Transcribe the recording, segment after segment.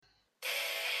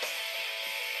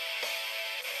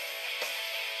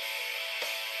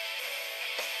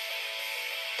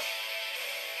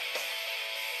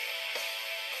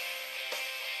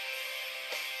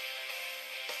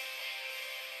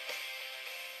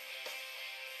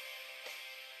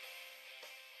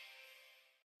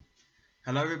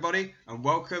Hello, everybody, and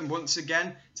welcome once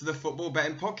again to the Football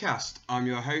Betting Podcast. I'm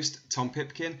your host, Tom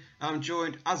Pipkin, and I'm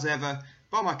joined, as ever,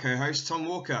 by my co-host, Tom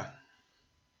Walker.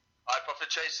 Hi, Profit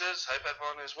Chasers. Hope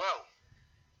everyone is well.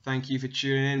 Thank you for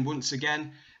tuning in once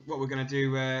again. What we're going to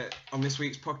do on this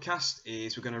week's podcast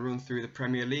is we're going to run through the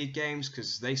Premier League games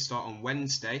because they start on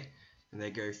Wednesday and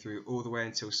they go through all the way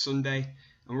until Sunday.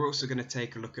 And we're also going to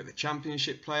take a look at the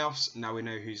Championship playoffs. Now we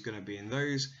know who's going to be in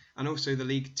those, and also the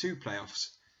League Two playoffs.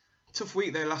 Tough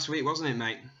week though last week, wasn't it,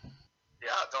 mate?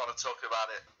 Yeah, I don't want to talk about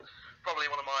it. Probably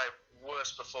one of my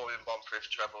worst performing bomb-proof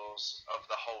trebles of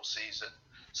the whole season.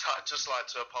 So I'd just like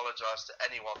to apologise to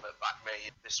anyone that backed me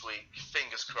this week.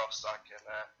 Fingers crossed I can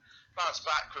bounce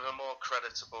back with a more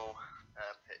creditable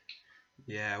pick.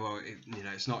 Yeah, well,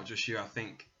 it's not just you. I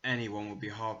think anyone would be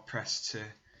hard-pressed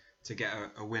to get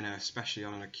a winner, especially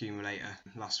on an accumulator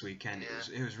last weekend.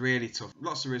 Yeah. It was really tough.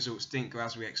 Lots of results didn't go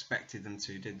as we expected them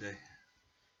to, did they?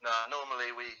 No,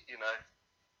 normally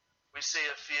we see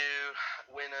a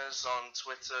few winners on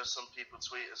Twitter. Some people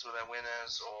tweet us with their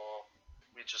winners, or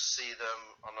we just see them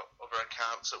on other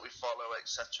accounts that we follow,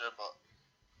 etc.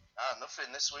 But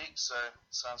nothing this week, so it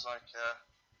sounds like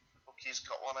bookies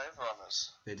got one over on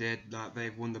us. They did.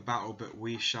 They've won the battle, but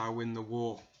we shall win the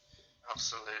war.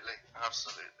 Absolutely.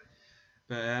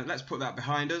 But let's put that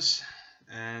behind us,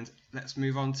 and let's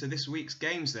move on to this week's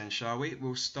games then, shall we?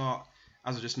 We'll start,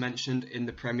 as I just mentioned, in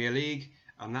the Premier League,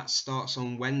 and that starts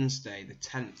on Wednesday, the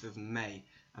 10th of May,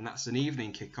 and that's an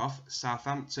evening kickoff.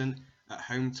 Southampton at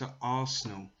home to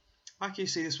Arsenal. How can you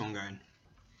see this one going?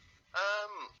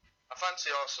 I fancy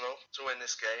Arsenal to win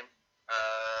this game.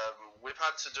 We've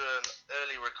had to do an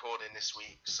early recording this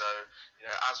week, so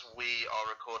as we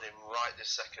are recording right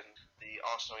this second, the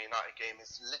Arsenal United game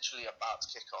is literally about to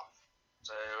kick off.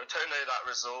 So I don't know that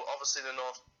result. Obviously, the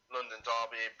North London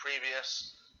derby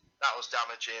previous, that was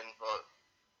damaging, but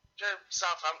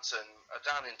Southampton are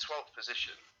down in 12th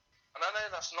position, and I know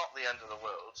that's not the end of the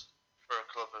world for a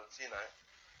club of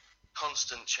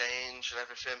constant change and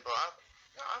everything, but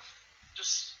I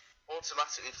just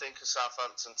automatically think of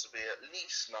Southampton to be at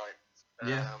least ninth.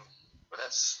 Yeah. But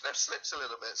they've slipped a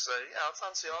little bit, so I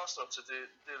fancy Arsenal to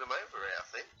do them over here, I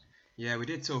think. Yeah, we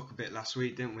did talk a bit last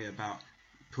week, didn't we, about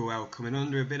Puel coming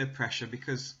under a bit of pressure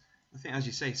because I think, as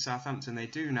you say, Southampton, they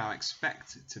do now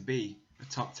expect to be a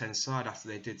top 10 side after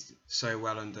they did so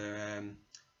well under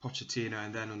Pochettino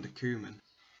and then under Koeman.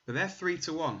 But they're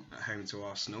 3-1 at home to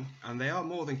Arsenal, and they are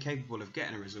more than capable of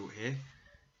getting a result here.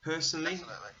 Personally,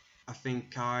 Definitely. I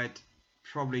think I'd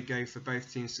probably go for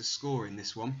both teams to score in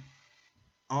this one.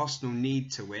 Arsenal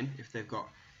need to win if they've got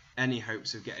any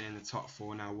hopes of getting in the top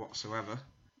four now whatsoever.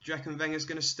 Do you reckon Wenger's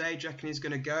going to stay? Do you reckon he's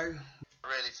going to go? I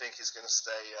really think he's going to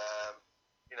stay.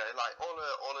 Like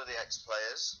all of the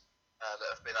ex-players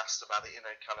that have been asked about it,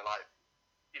 kind of like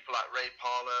people like Ray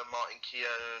Parlour, Martin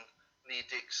Keown, Lee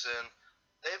Dixon,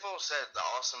 they've all said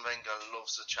that Arsene Wenger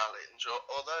loves a challenge,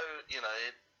 although,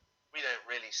 we don't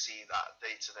really see that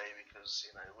day to day because,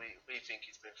 we think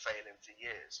he's been failing for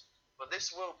years. But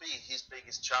this will be his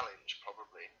biggest challenge,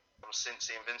 probably, since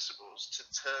the Invincibles, to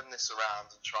turn this around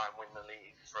and try and win the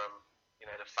league from,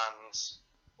 the fans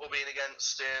all being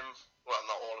against him. Well,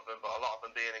 not all of them, but a lot of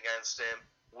them being against him.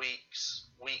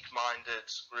 Weak-minded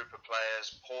group of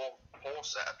players, poor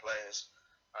set of players,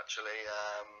 actually,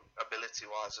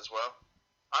 ability-wise as well.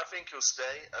 I think he'll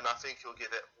stay, and I think he'll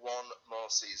give it one more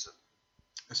season.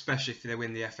 Especially if they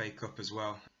win the FA Cup as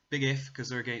well. Big if, because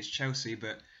they're against Chelsea,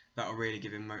 but that'll really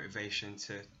give him motivation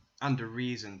and a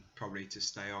reason probably to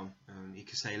stay on. He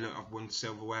could say, look, I've won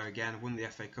silverware again, I've won the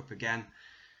FA Cup again,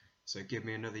 so give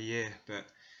me another year. But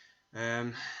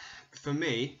for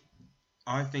me,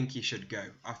 I think he should go.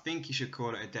 I think he should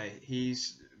call it a day.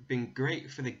 He's been great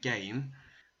for the game,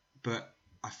 but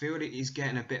I feel that he's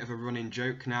getting a bit of a running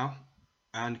joke now.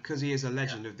 And because he is a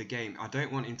legend of the game, I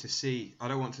don't want to see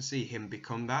him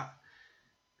become that.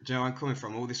 Do you know where I'm coming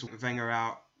from? All this Wenger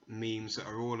out memes that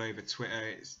are all over Twitter.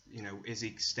 It's, is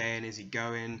he staying? Is he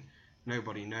going?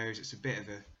 Nobody knows. It's a bit of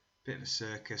a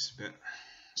circus, but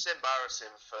it's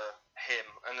embarrassing for him.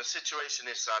 And the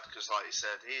situation is sad because, like you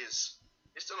said, he's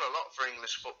done a lot for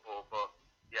English football, but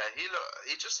yeah,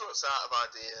 he just looks out of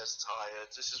ideas, tired.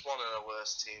 This is one of the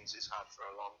worst teams he's had for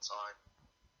a long time.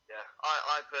 Yeah,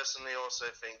 I personally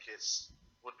also think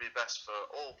would be best for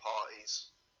all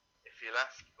parties if he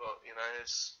left, but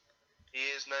he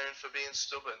is known for being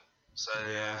stubborn, so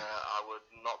yeah. I would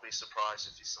not be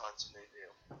surprised if he signs a new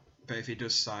deal. But if he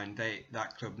does sign,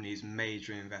 that club needs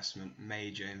major investment.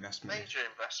 Major investment.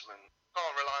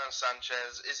 Can't rely on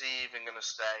Sanchez. Is he even going to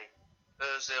stay?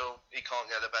 Ozil, he can't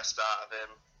get the best out of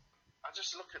him. I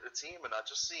just look at the team and I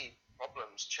just see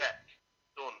problems. Check,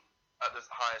 done. at the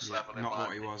highest level. Not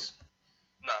what he was.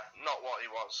 No, not what he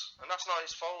was, and that's not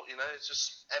his fault. It's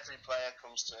just every player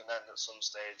comes to an end at some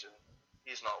stage, and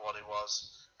he's not what he was.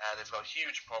 They've got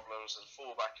huge problems in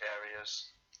fullback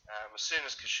areas. As soon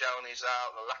as Koscielny's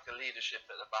out, the lack of leadership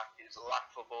at the back is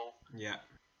laughable. Yeah.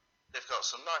 They've got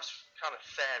some nice kind of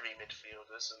fairy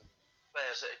midfielders and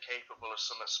players that are capable of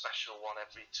something special one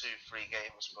every 2-3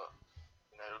 games, but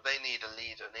they need a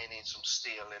leader. They need some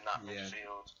steel in that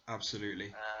midfield. Absolutely.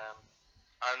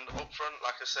 And up front,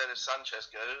 like I said, if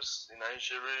Sanchez goes,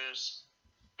 Giroud's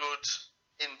good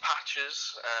in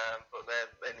patches, but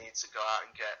they need to go out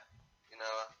and get,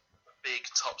 a big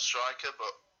top striker.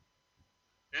 But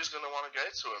who's going to want to go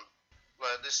to him?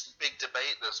 Well, this big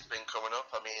debate that's been coming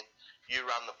up. I mean, you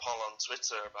ran the poll on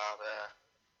Twitter about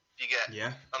if you get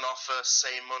an offer,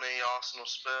 same money, Arsenal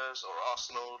Spurs or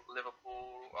Arsenal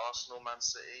Liverpool, Arsenal Man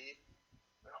City.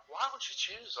 Why would you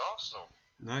choose Arsenal?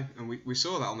 No, and we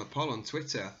saw that on the poll on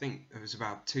Twitter. I think it was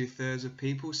about 2/3 of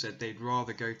people said they'd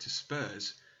rather go to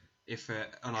Spurs if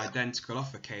an identical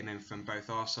offer came in from both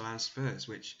Arsenal and Spurs,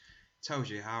 which tells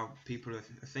you how people are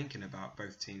thinking about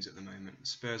both teams at the moment.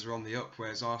 Spurs are on the up,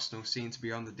 whereas Arsenal seem to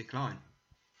be on the decline.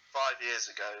 5 years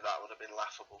ago, that would have been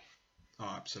laughable.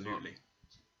 Oh, absolutely.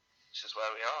 Which is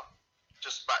where we are.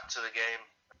 Just back to the game.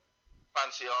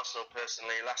 Fancy Arsenal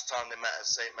personally. Last time they met at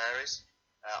St Mary's,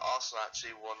 Arsenal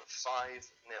actually won 5-0.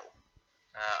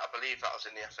 I believe that was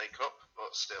in the FA Cup,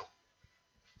 but still.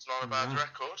 It's not a bad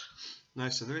record. No,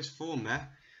 so there is form there.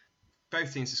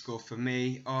 Both teams to score for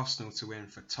me, Arsenal to win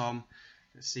for Tom.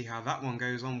 Let's see how that one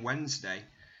goes on Wednesday.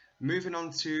 Moving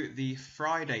on to the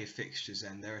Friday fixtures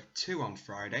then. There are two on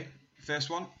Friday. First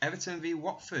one, Everton v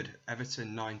Watford.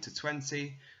 Everton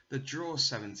 9-20. The draw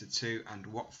 7-2 and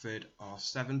Watford are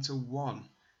 7-1.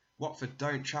 Watford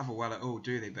don't travel well at all,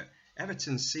 do they? But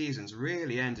Everton's season's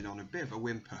really ending on a bit of a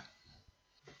whimper.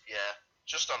 Yeah,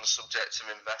 just on the subject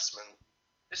of investment,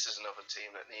 this is another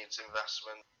team that needs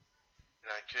investment.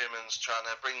 Koeman's trying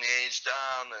to bring the age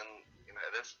down, and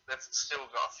they've still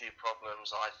got a few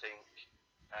problems, I think,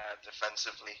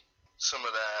 defensively. Some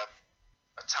of their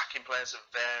attacking players are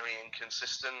very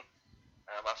inconsistent.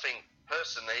 I think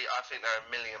they're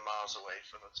a million miles away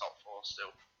from the top four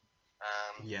still.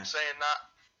 Saying that,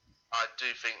 I do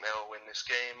think they'll win this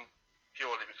game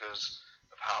purely because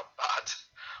of how bad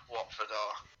Watford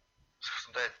are.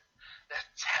 They're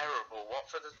terrible.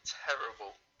 Watford are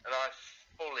terrible, and I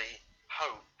fully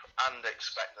hope and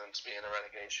expect them to be in a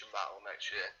relegation battle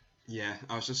next year. Yeah,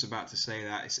 I was just about to say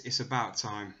that. It's about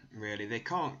time, really. They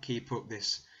can't keep up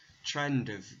this trend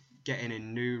of getting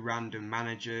in new random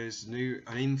managers,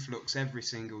 an influx every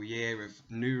single year of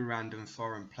new random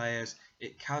foreign players.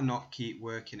 It cannot keep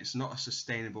working. It's not a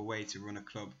sustainable way to run a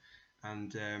club.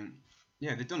 And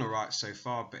they've done all right so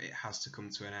far, but it has to come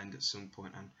to an end at some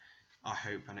point, and I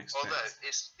hope and expect. Although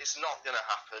it's not going to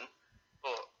happen,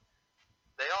 but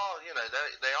they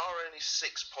are only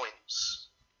 6 points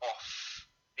off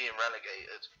being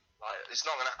relegated. It's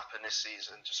not going to happen this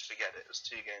season. Just forget it. There's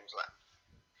 2 games left.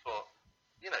 But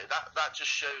that just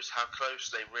shows how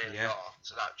close they really are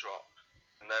to that drop.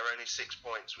 And they're only 6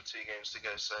 points with 2 games to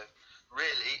go. So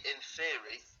really, in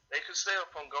theory, they could stay up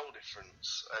on goal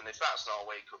difference. And if that's not a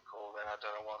wake-up call, then I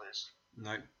don't know what is.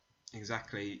 No,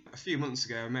 exactly. A few months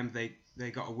ago, I remember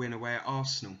they got a win away at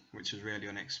Arsenal, which was really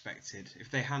unexpected. If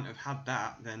they hadn't have had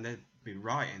that, then they'd be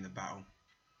right in the battle.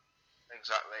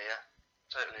 Exactly, yeah.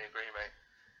 Totally agree, mate.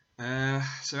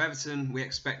 So Everton, we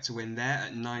expect to win there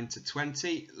at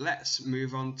 9-20. Let's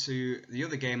move on to the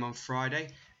other game on Friday,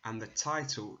 and the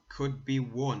title could be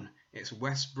won. It's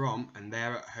West Brom, and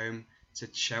they're at home to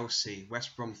Chelsea.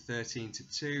 West Brom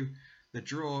 13-2, the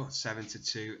draw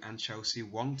 7-2, and Chelsea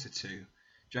 1-2. Do you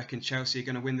reckon Chelsea are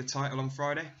going to win the title on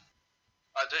Friday?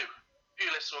 I do.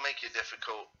 Pulis will make it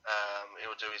difficult.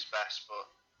 He'll do his best, but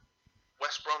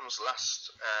West Brom's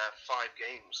last 5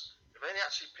 games, they've only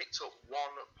actually picked up 1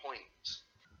 point.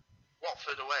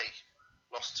 Watford away,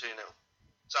 lost 2-0.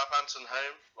 Southampton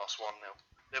home, lost 1-0.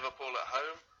 Liverpool at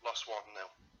home, lost 1-0.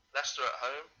 Leicester at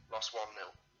home, lost 1-0.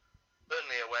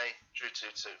 Burnley away, drew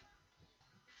 2-2.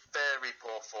 Very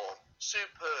poor form.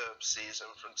 Superb season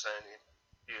from Tony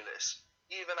Pulis.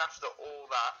 Even after all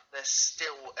that, they're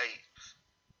still 8th.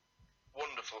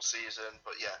 Wonderful season,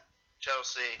 but yeah,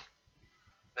 Chelsea,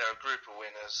 they're a group of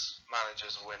winners.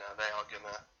 Manager's a winner. They are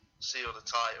going to seal the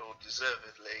title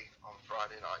deservedly on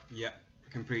Friday night. Yeah,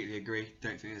 completely agree.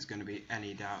 Don't think there's going to be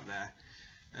any doubt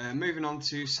there. Moving on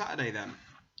to Saturday then.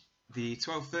 The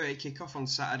 12:30 kick-off on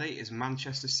Saturday is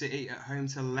Manchester City at home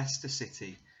to Leicester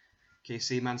City. Can you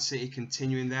see Man City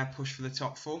continuing their push for the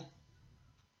top 4?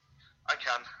 I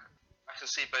can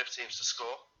see both teams to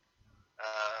score.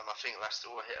 I think Leicester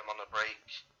will hit them on the break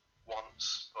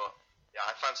once, but yeah,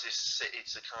 I fancy City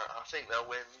to I think they'll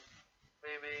win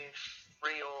maybe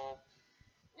 3-1,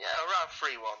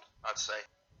 I'd say.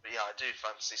 But yeah, I do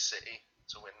fancy City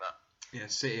to win that. Yeah,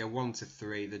 City are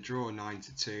 1-3, the draw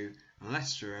 9-2, and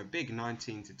Leicester are a big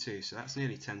 19-2, so that's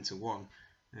nearly 10-1.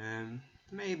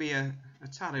 Maybe a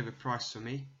tad overpriced for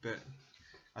me, but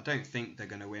I don't think they're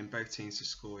going to win. Both teams to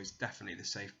score is definitely the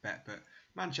safe bet, but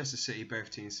Manchester City,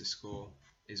 both teams to score,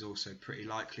 is also pretty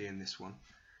likely in this one.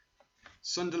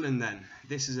 Sunderland then.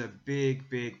 This is a big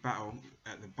battle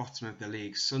at the bottom of the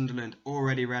league. Sunderland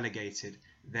already relegated.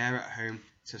 They're at home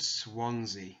to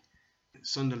Swansea.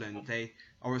 Sunderland, they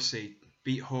obviously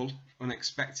beat Hull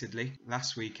unexpectedly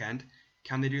last weekend.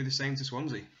 Can they do the same to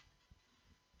Swansea?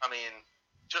 I mean,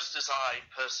 just as I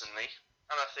personally,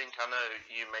 and I think I know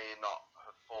you may not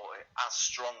have thought it as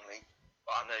strongly,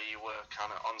 but I know you were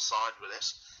kind of on side with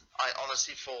this. I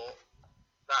honestly thought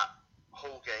that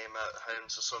Hull game at home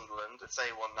to Sunderland, if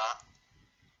they won that,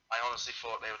 I honestly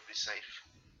thought they would be safe.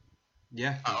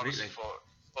 Yeah, completely. I honestly thought.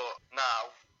 But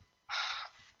now,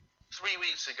 3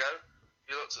 weeks ago,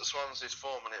 you looked at Swansea's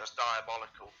form and it was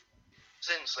diabolical.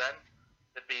 Since then,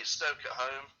 they beat Stoke at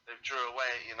home, they drew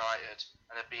away at United,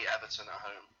 and they beat Everton at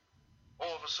home.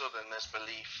 All of a sudden, there's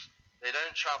belief. They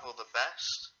don't travel the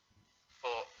best,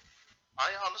 but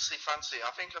I honestly fancy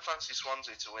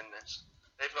Swansea to win this.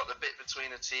 They've got the bit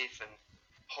between the teeth, and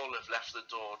Hull have left the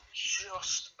door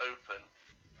just open.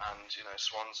 And,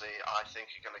 Swansea, I think,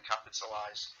 are going to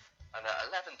capitalise. And at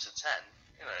 11-10,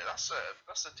 that's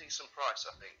a decent price,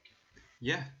 I think.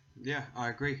 Yeah, I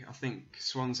agree. I think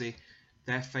Swansea,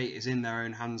 their fate is in their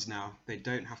own hands now. They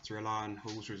don't have to rely on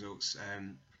Hull's results.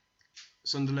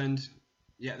 Sunderland,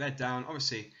 yeah, they're down.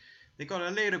 Obviously, they got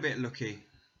a little bit lucky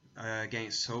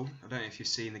against Hull. I don't know if you've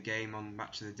seen the game on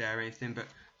Match of the Day or anything, but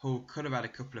Hull could have had a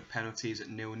couple of penalties at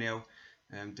 0-0.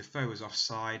 Defoe was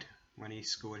offside when he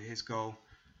scored his goal.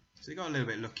 So they got a little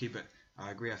bit lucky, but I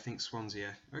agree. I think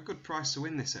Swansea are a good price to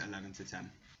win this at 11-10.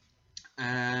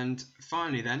 And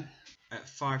finally then, at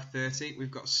 5:30,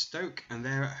 we've got Stoke, and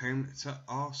they're at home to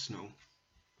Arsenal.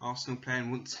 Arsenal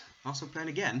playing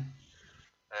again.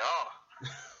 They are.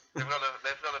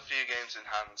 they've got a few games in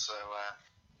hand, so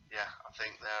yeah, I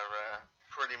think they're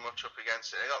pretty much up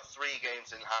against it. They got 3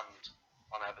 games in hand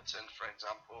on Everton, for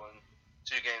example, and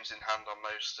 2 games in hand on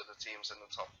most of the teams in the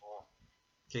top 4.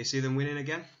 Can you see them winning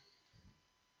again?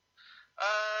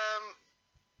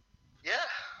 Yeah,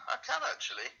 I can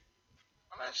actually.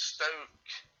 I know Stoke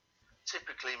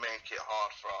typically make it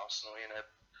hard for Arsenal.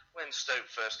 When Stoke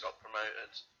first got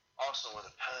promoted, Arsenal were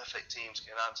the perfect team to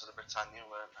get down to the Britannia,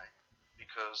 weren't they?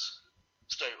 Because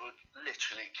Stoke would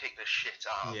literally kick the shit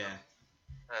out of them.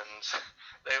 And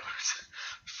they would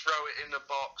throw it in the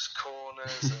box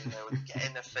corners, and they would get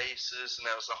in their faces, and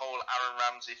there was the whole Aaron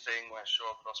Ramsey thing where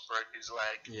Shawcross broke his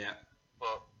leg. Yeah.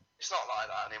 But it's not like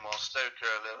that anymore. Stoke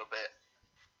are a little bit...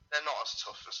 They're not as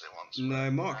tough as they once were.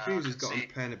 No, Mark Hughes has got them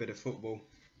playing a bit of football.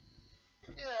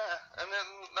 Yeah, and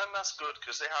then that's good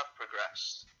because they have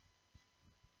progressed.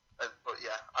 But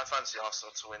yeah, I fancy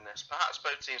Arsenal to win this. Perhaps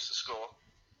both teams to score.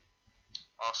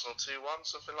 Arsenal 2-1,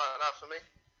 something like that for me.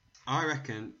 I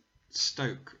reckon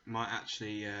Stoke might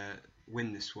actually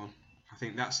win this one. I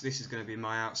think this is going to be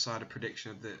my outsider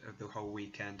prediction of the whole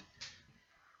weekend.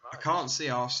 Nice. I can't see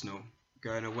Arsenal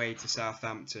going away to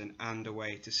Southampton and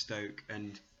away to Stoke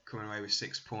and coming away with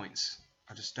 6 points.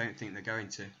 I just don't think they're going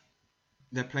to.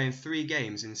 They're playing 3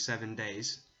 games in 7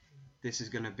 days. This is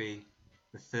going to be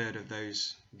the third of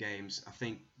those games. I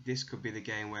think this could be the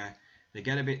game where they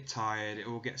get a bit tired, it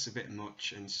all gets a bit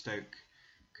much, and Stoke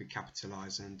could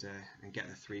capitalise and get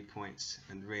the 3 points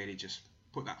and really just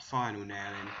put that final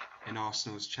nail in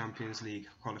Arsenal's Champions League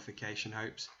qualification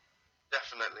hopes.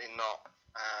 Definitely not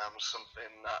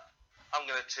something that I'm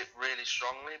going to tip really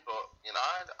strongly, but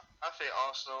I think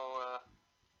Arsenal.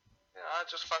 I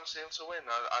just fancy him to win.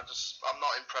 I'm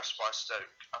not impressed by Stoke.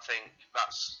 I think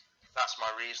that's my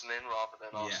reasoning rather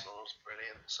than Arsenal's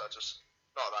brilliant. So just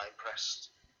not that impressed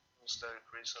with Stoke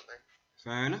recently.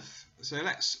 Fair enough. So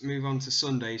let's move on to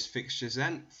Sunday's fixtures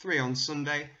then. 3 on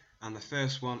Sunday, and the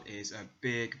first one is a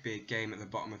big game at the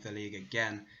bottom of the league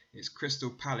again. It's Crystal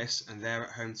Palace, and they're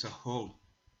at home to Hull.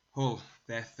 Hull,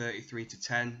 they're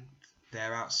 33-10.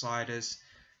 They're outsiders.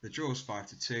 The draw's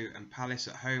 5-2, and Palace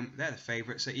at home, they're the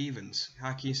favourites at evens.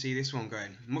 How can you see this one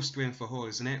going? Must win for Hull,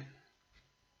 isn't it?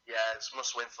 Yeah, it's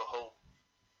must win for Hull,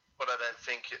 but I don't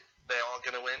think they are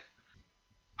going to win.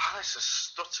 Palace are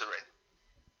stuttering,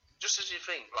 just as you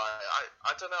think.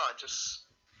 I don't know.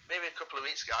 Maybe a couple of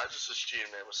weeks ago, I just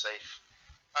assumed they were safe.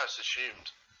 I just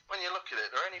assumed. When you look at it,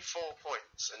 they're only 4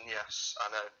 points, and yes, I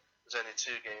know There's only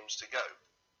 2 games to go.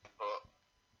 But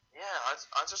yeah,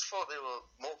 I just thought they were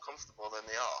more comfortable than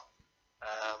they are.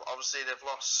 Obviously, they've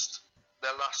lost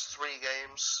their last 3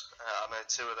 games. I know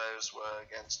 2 of those were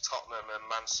against Tottenham and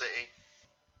Man City.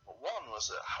 But one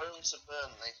was at home to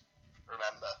Burnley,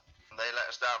 remember? And they let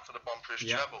us down for the bomb-proof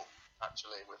treble,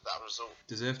 actually, with that result.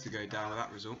 Deserved to go down with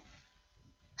that result.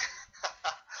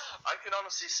 I can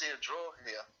honestly see a draw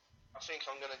here. I think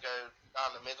I'm going to go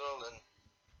down the middle, and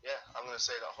yeah, I'm going to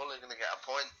say that Hull are going to get a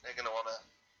point. They're going to want to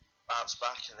bounce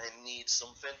back, and they need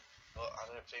something. But I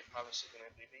don't think Palace are going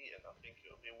to be beaten. I think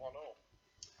it'll be 1-0.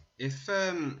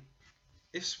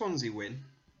 If Swansea win,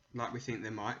 like we think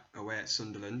they might, away at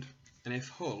Sunderland, and if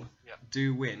Hull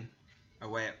do win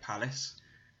away at Palace,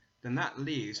 then that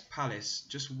leaves Palace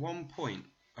just 1 point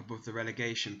above the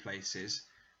relegation places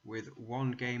with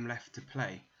 1 game left to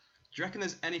play. Do you reckon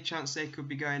there's any chance they could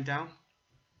be going down?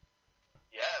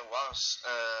 Yeah, whilst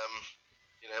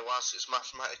it's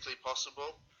mathematically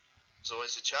possible, there's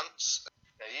always a chance.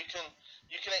 Yeah, you can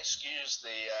excuse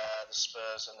the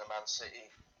Spurs and the Man City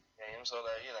games,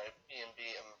 although being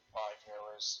beaten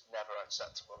 5-0 is never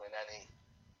acceptable in any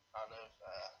kind of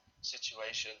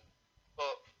situation.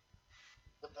 But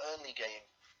the Burnley game,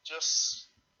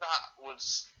 that would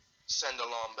send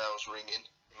alarm bells ringing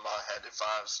in my head if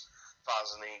I was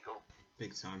an Eagle.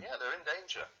 Big time. Yeah, they're in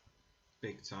danger.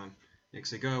 Big time.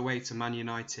 Because they go away to Man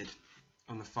United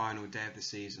on the final day of the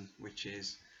season, which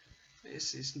is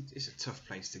it's a tough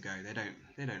place to go. They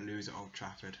don't lose at Old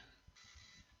Trafford.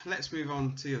 Let's move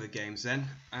on to the other games then.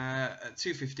 At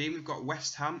 2:15 we've got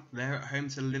West Ham. They're at home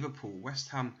to Liverpool. West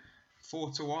Ham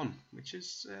 4-1, which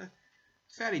is a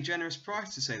fairly generous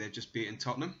price to say they've just beaten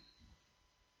Tottenham.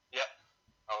 Yep,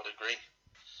 I would agree.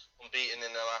 Unbeaten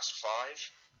in their last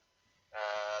 5.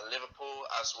 Liverpool,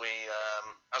 as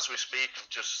we speak, have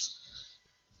just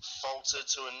faltered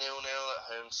to a 0-0 at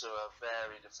home to a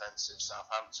very defensive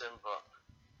Southampton, but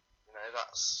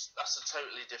that's a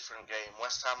totally different game.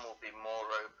 West Ham will be more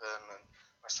open, and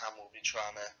West Ham will be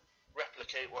trying to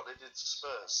replicate what they did to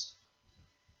Spurs.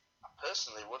 I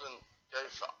personally wouldn't go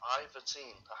for either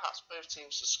team. Perhaps both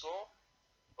teams to score,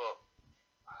 but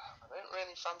I don't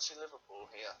really fancy Liverpool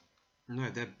here. No,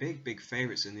 they're big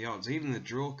favourites in the odds. Even the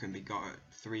draw can be got at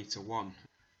 3-1.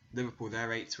 Liverpool, they're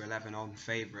 8-11 on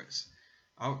favourites.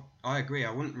 I agree.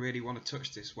 I wouldn't really want to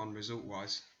touch this one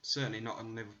result-wise. Certainly not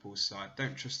on Liverpool's side.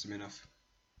 Don't trust them enough.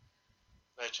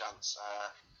 No chance.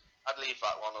 I'd leave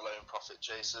that one alone, Profit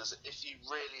Chasers. If you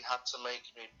really had to make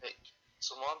me pick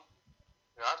someone,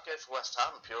 I'd go for West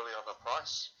Ham purely on the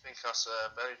price. I think that's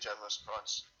a very generous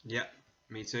price. Yeah,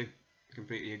 me too.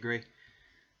 Completely agree.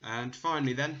 And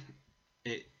finally then,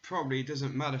 it probably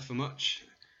doesn't matter for much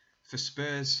for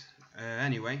Spurs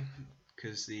anyway,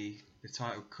 because the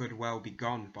title could well be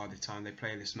gone by the time they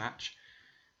play this match.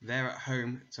 They're at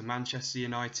home to Manchester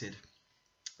United.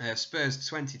 Spurs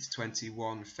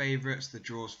 20-21 favourites, the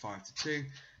draw's 5-2,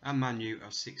 and Man U are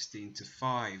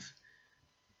 16-5.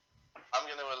 I'm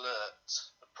going to alert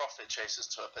the Profit Chasers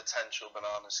to a potential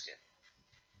banana skin.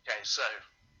 Okay, so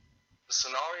the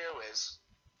scenario is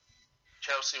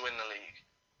Chelsea win the league.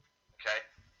 Okay,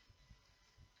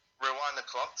 rewind the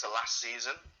clock to last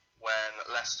season when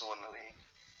Leicester won the league.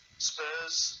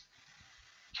 Spurs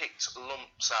kicked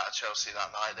lumps out of Chelsea that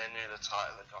night. They knew the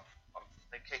title had gone.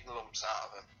 They kicked lumps out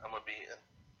of them and were beaten.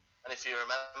 And if you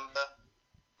remember,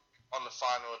 on the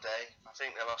final day, I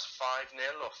think they lost 5-0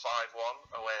 or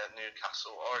 5-1 away at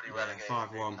Newcastle, already relegated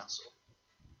 5-1. Newcastle.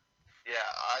 Yeah,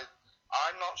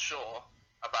 I'm not sure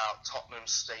about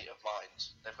Tottenham's state of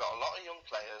mind. They've got a lot of young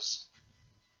players,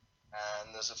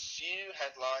 and there's a few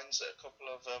headlines that a couple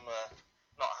of them are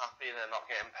not happy they're not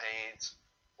getting paid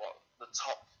what the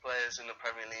top players in the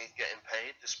Premier League getting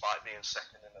paid despite being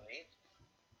second in the league.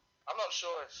 I'm not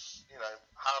sure if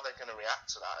how they're going to react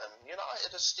to that. And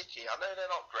United are sticky. I know they're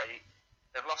not great.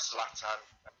 They've lost Zlatan.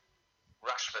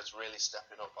 Rashford's really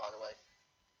stepping up, by the way.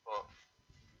 But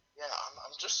yeah,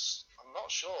 I'm not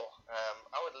sure.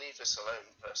 I would leave this alone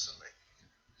personally.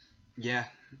 Yeah,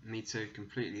 me too.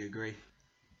 Completely agree.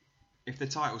 If the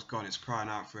title's gone, it's crying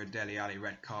out for a Dele Alli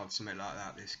red card, something like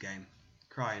that. This game,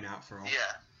 crying out for all.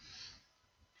 Yeah.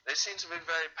 They seem to be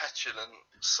very petulant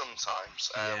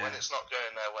sometimes when it's not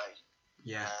going their way.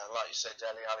 Yeah. Like you said,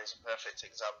 Dele Alli's a perfect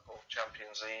example.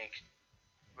 Champions League,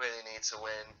 really need to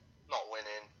win, not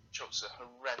winning, chucks a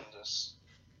horrendous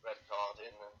red card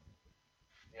in. And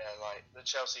yeah, like the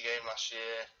Chelsea game last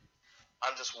year,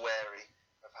 I'm just wary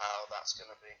of how that's going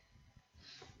to be.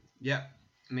 Yeah,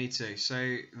 me too.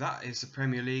 So that is the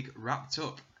Premier League wrapped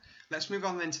up. Let's move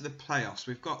on then to the playoffs.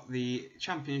 We've got the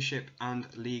Championship and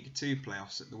League Two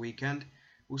playoffs at the weekend.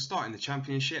 We'll start in the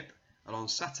Championship. And on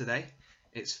Saturday,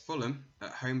 it's Fulham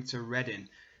at home to Reading.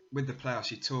 With the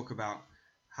playoffs, you talk about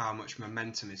how much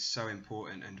momentum is so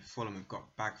important, and Fulham have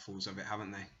got bagfuls of it,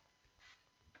 haven't they?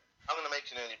 I'm going to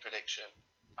make an early prediction.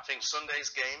 I think Sunday's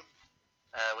game,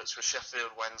 which was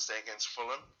Sheffield Wednesday against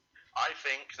Fulham, I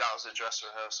think that was a dress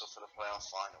rehearsal for the playoff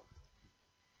final.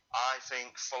 I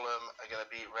think Fulham are going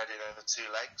to beat Reading over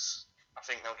 2 legs. I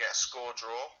think they'll get a score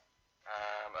draw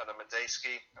at a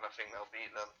Medeski, and I think they'll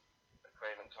beat them at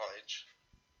Craven Cottage.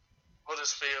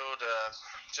 Huddersfield,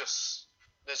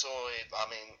 there's always,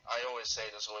 I always say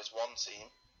there's always one team.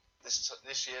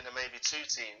 This year there may be 2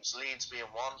 teams, Leeds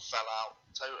being one, fell out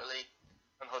totally,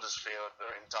 and Huddersfield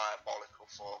are in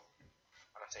diabolical form.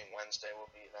 And I think Wednesday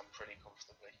will beat them pretty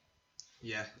comfortably.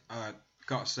 Yeah,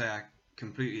 got to say I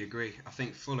completely agree. I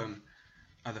think Fulham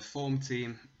are the form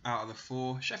team out of the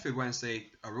 4. Sheffield Wednesday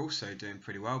are also doing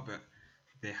pretty well, but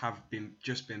they have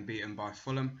just been beaten by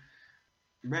Fulham.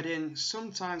 Reading,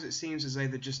 sometimes it seems as though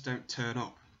they just don't turn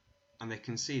up, and they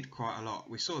concede quite a lot.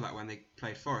 We saw that when they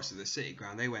played Forest at the City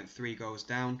Ground. They went 3 goals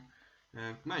down,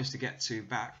 managed to get 2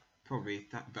 back, probably.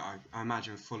 But I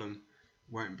imagine Fulham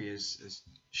won't be as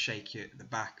shaky at the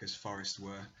back as Forest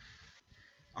were.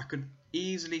 I could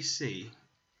easily see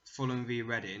Fulham v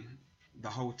Reading, the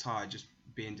whole tie just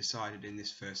being decided in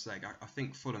this first leg. I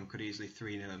think Fulham could easily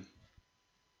 3-0 them.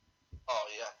 Oh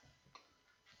yeah,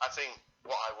 I think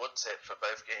what I would tip for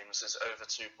both games is over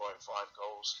 2.5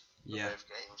 goals for both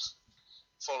games.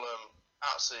 Fulham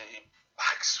absolutely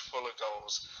bags full of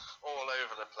goals all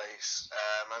over the place,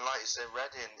 and like you said,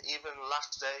 Reading, even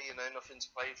last day, nothing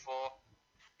to play for,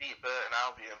 beat Burton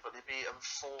Albion, but they beat them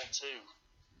 4-2,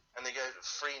 and they go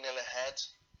 3-0 ahead,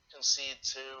 concede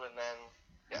 2, and then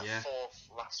get 4th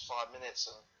last 5 minutes,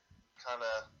 and kind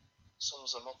of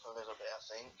sums them up a little bit. I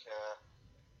think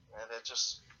they're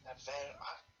very.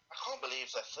 I can't believe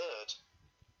they're 3rd.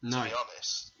 No, to be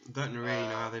honest, don't really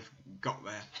know how they've got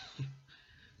there.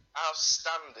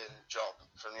 Outstanding job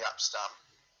from the Apstam,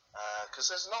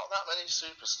 because there's not that many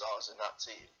superstars in that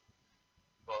team.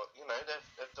 But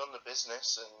they've done the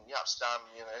business, and Yapstam,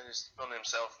 has done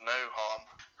himself no harm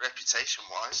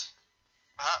reputation-wise.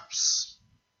 Perhaps,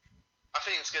 I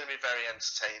think it's going to be very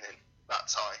entertaining, that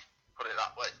tie. Put it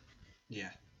that way.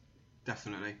 Yeah,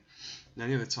 definitely. Now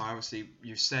the other tie, obviously,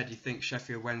 you said you think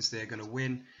Sheffield Wednesday are going to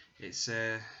win. It's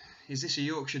is this a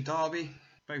Yorkshire derby?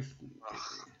 Both.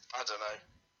 I don't know.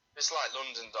 It's like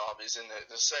London derbies, isn't it?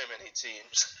 There's so many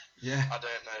teams. Yeah. I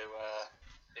don't know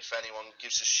if anyone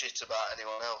gives a shit about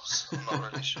anyone else. I'm not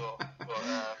really sure.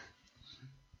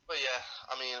 But yeah,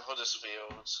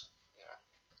 Huddersfield. Yeah.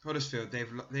 Huddersfield,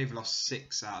 they've lost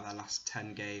 6 out of their last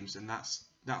 10 games, and that's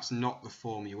not the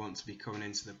form you want to be coming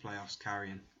into the playoffs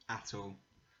carrying at all.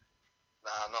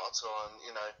 Nah, not at all.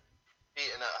 And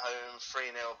beaten at home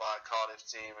 3-0 by a Cardiff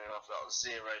team who have got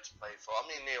 0 to play for.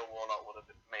 Neil Warnock would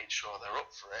have made sure they're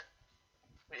up for it.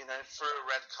 But threw a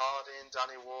red card in,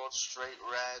 Danny Ward, straight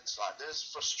red. There's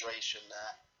frustration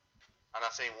there. And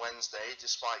I think Wednesday,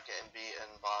 despite getting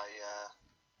beaten by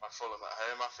Fulham at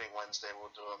home, I think Wednesday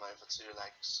will do them over 2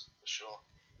 legs for sure.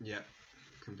 Yeah,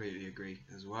 completely agree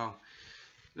as well.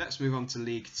 Let's move on to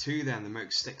League 2 then. The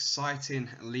most exciting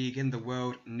league in the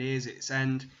world nears its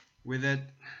end with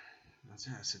it's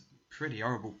a pretty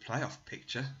horrible playoff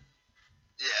picture.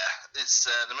 Yeah, it's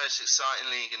the most exciting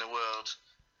league in the world.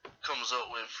 Comes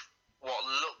up with what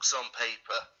looks on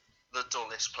paper the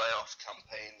dullest playoff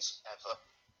campaigns ever.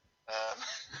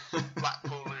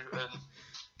 Blackpool, Luton,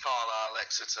 Carlisle,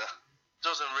 Exeter.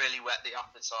 Doesn't really whet the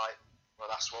appetite, but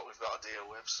that's what we've got to deal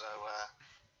with. So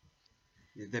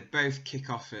they both kick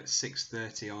off at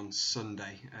 6:30 on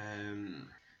Sunday.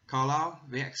 Carlisle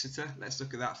v Exeter. Let's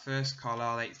look at that first.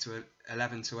 Carlisle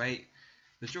 11-8.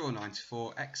 The draw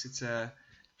 9-4. Exeter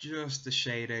just a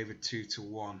shade over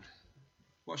 2-1.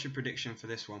 What's your prediction for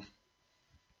this one?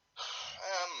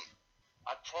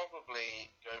 I'd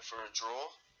probably go for a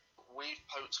draw. We've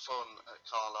poked fun at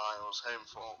Carlisle's home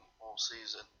form all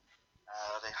season.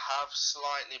 They have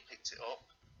slightly picked it up,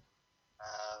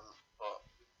 but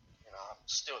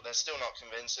they're still not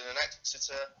convincing. And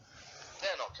Exeter,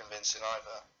 they're not convincing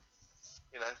either.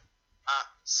 At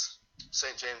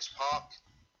St James Park,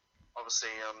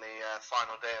 obviously on the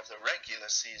final day of the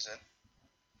regular season,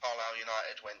 Carlisle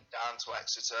United went down to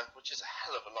Exeter, which is a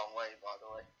hell of a long way, by the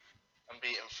way, and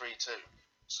beat them 3-2.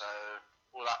 So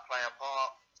will that play a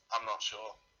part? I'm not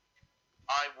sure.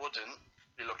 I wouldn't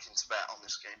be looking to bet on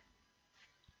this game.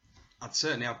 I'd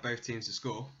certainly have both teams to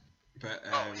score, but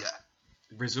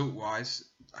result-wise,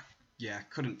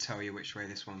 couldn't tell you which way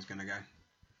this one's going to go.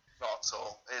 Not at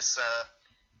all. It's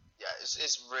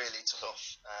really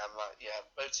tough.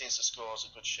 Both teams to score is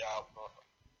a good shout, but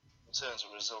in terms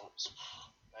of results,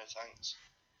 no thanks.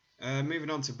 Moving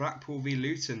on to Blackpool v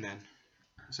Luton then.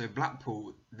 So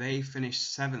Blackpool, they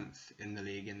finished 7th in the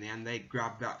league in the end. They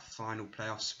grabbed that final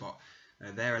playoff spot.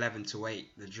 They're 11-8.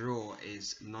 The draw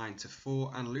is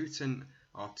 9-4, and Luton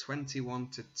are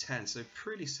 21-10. So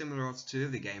pretty similar odds to the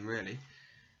other game, really.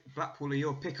 Blackpool are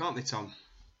your pick, aren't they, Tom?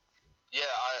 Yeah,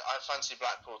 I fancy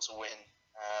Blackpool to win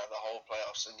the whole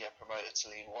playoffs and get promoted to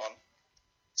League One.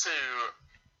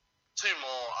 Two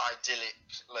more idyllic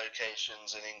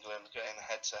locations in England going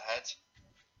head to head.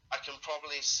 I can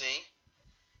probably see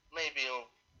maybe a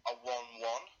 1-1.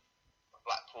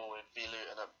 Blackpool would be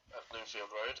Luton at Bloomfield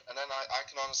Road, and then I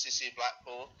can honestly see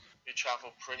Blackpool, who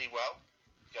travel pretty well,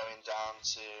 going down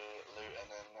to Luton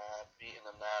and beating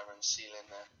them there and sealing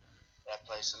their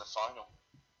place in the final.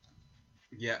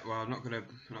 Yeah, well, I'm not gonna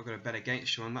bet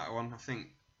against you on that one. I think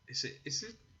it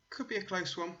could be a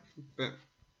close one, but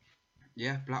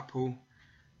yeah, Blackpool,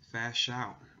 fair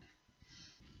shout.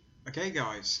 Okay,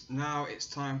 guys, now it's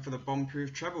time for the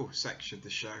bomb-proof treble section of the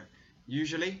show.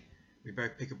 Usually, we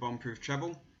both pick a bomb-proof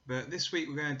treble, but this week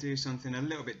we're going to do something a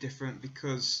little bit different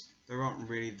because there aren't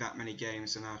really that many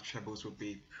games and our trebles would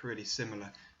be pretty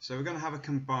similar. So we're going to have a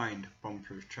combined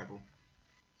bomb-proof treble.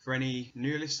 For any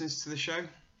new listeners to the show,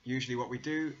 usually what we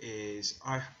do is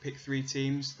I pick 3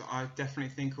 teams that I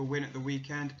definitely think will win at the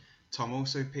weekend. Tom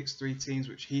also picks 3 teams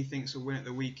which he thinks will win at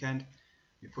the weekend.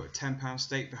 We put a £10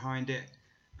 stake behind it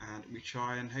and we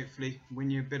try and hopefully win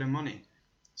you a bit of money.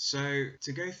 So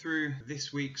to go through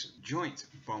this week's joint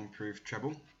bomb-proof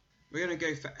treble, we're going to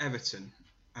go for Everton,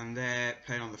 and they're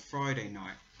playing on the Friday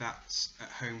night. That's at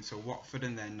home to Watford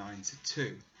and they're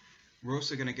 9-2. We're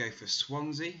also going to go for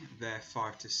Swansea, they're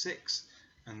 5-6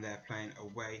 and they're playing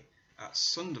away at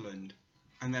Sunderland.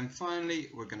 And then finally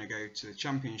we're going to go to the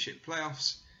Championship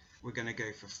playoffs. We're going to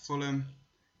go for Fulham,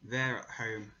 they're at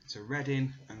home to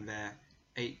Reading and they're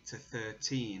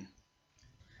 8-13.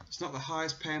 It's not the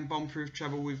highest paying bomb-proof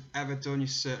treble we've ever done. You're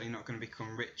certainly not going to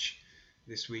become rich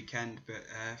this weekend, but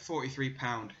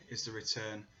 £43 is the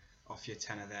return off your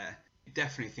tenner there. I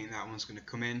definitely think that one's going to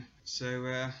come in,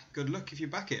 so good luck if you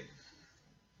back it.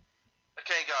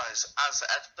 Okay guys, as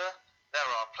ever, there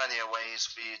are plenty of ways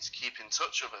for you to keep in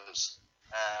touch with us.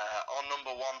 Our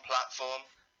number one platform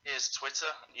is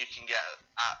Twitter. You can get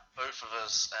at both of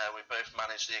us. We both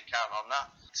manage the account on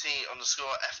that.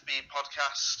 T_FB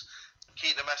podcast.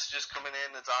 Keep the messages coming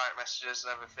in, the direct messages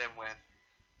and everything with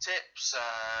tips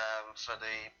for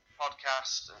the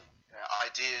podcast and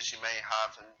ideas you may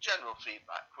have and general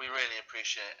feedback. We really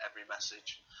appreciate every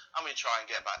message and we try and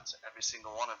get back to every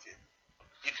single one of you.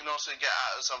 You can also get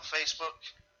at us on Facebook,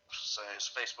 so it's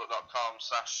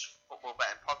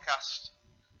facebook.com/footballbettingpodcast,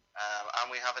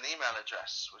 and we have an email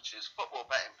address which is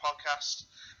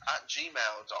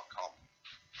footballbettingpodcast@gmail.com.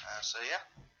 So yeah,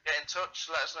 get in touch,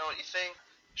 let us know what you think.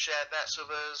 Share bets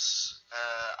with us,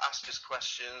 ask us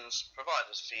questions, provide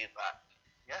us feedback.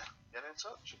 Yeah, get in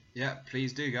touch. Yeah,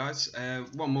 please do, guys.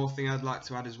 One more thing I'd like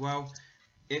to add as well.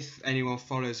 If anyone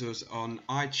follows us on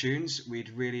iTunes, we'd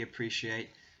really appreciate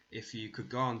if you could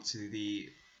go on to the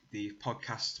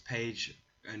podcast page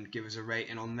and give us a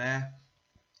rating on there,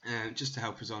 just to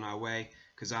help us on our way,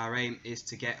 because our aim is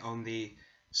to get on the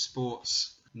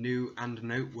Sports New and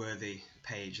Noteworthy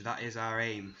page. That is our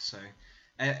aim, so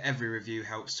every review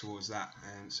helps towards that,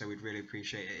 so we'd really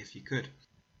appreciate it if you could.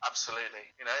 Absolutely.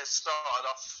 It started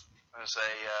off as a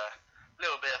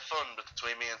little bit of fun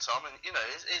between me and Tom, and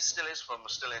it still is fun. We're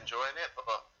still enjoying it, but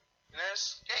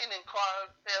it's getting in quite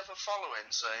a bit of a following.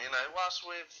 So whilst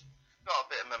we've got a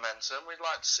bit of momentum, we'd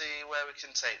like to see where we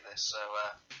can take this. So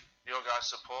your guys'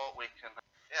 support, we can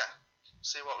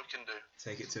see what we can do.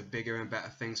 Take it to bigger and better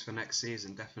things for next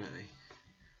season, definitely.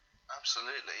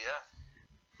 Absolutely, yeah.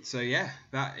 So yeah,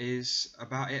 that is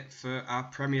about it for our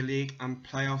Premier League and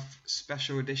playoff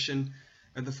special edition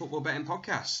of the Football Betting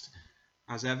Podcast.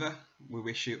 As ever, we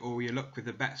wish you all your luck with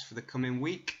the bets for the coming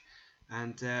week.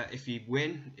 And if you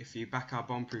win, if you back our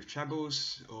bomb-proof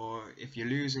trebles, or if you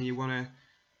lose and you want to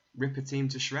rip a team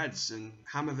to shreds and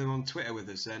hammer them on Twitter with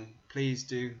us, then please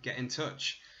do get in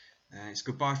touch. It's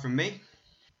goodbye from me.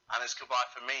 And it's goodbye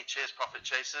from me. Cheers, Profit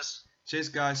Chasers. Cheers,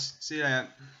 guys. See you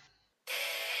later.